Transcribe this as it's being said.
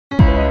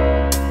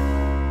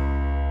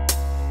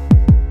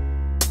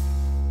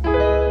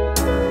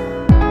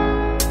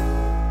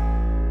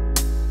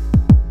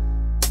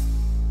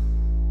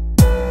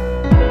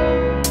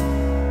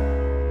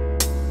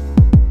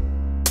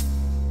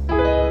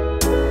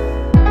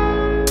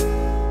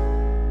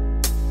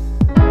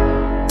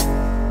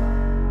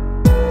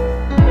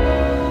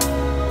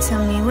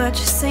what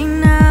you say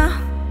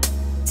now.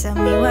 Tell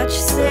me what you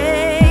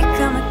say,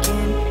 come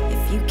again.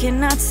 If you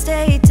cannot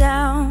stay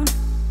down,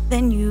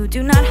 then you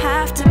do not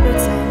have to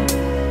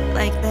pretend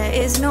like there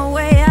is no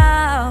way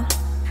out.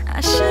 I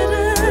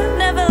should've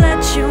never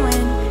let you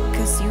in,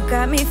 cause you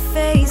got me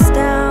face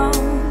down.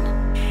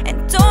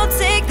 And don't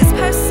take this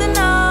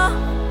personal,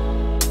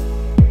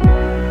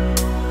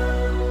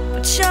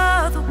 but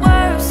you're the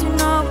worst, you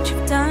know what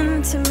you've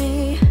done to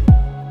me.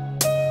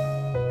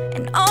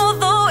 And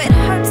although it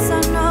hurts,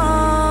 I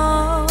know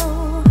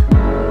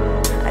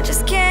I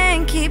just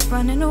can't keep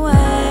running away.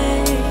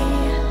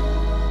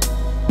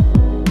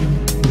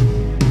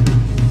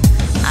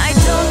 I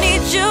don't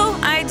need you,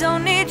 I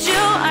don't need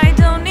you, I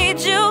don't need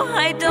you,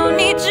 I don't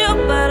need you,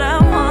 but I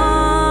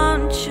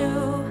want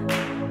you.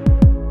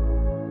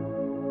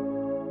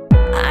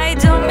 I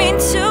don't mean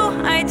to,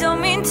 I don't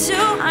mean to,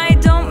 I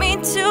don't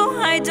mean to,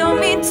 I don't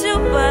mean to,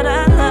 but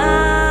I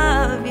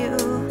love you.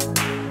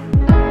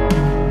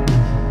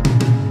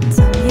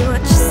 Tell me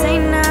what you say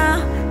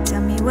now,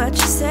 tell me what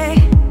you say.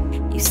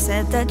 You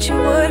said that you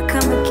would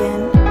come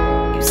again,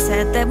 you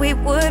said that we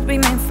would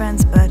remain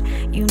friends, but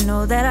you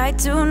know that I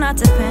do not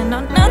depend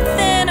on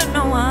nothing or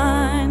no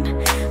one.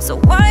 So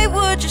why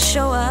would you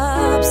show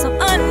up so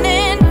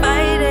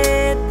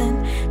uninvited,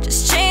 then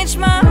just change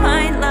my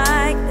mind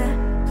like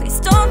that? Please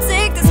don't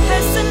take this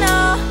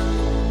personal,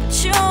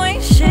 but you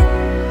ain't shit,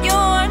 you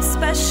weren't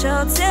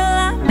special till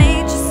I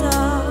made you so.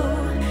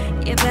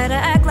 You better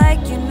act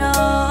like you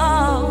know.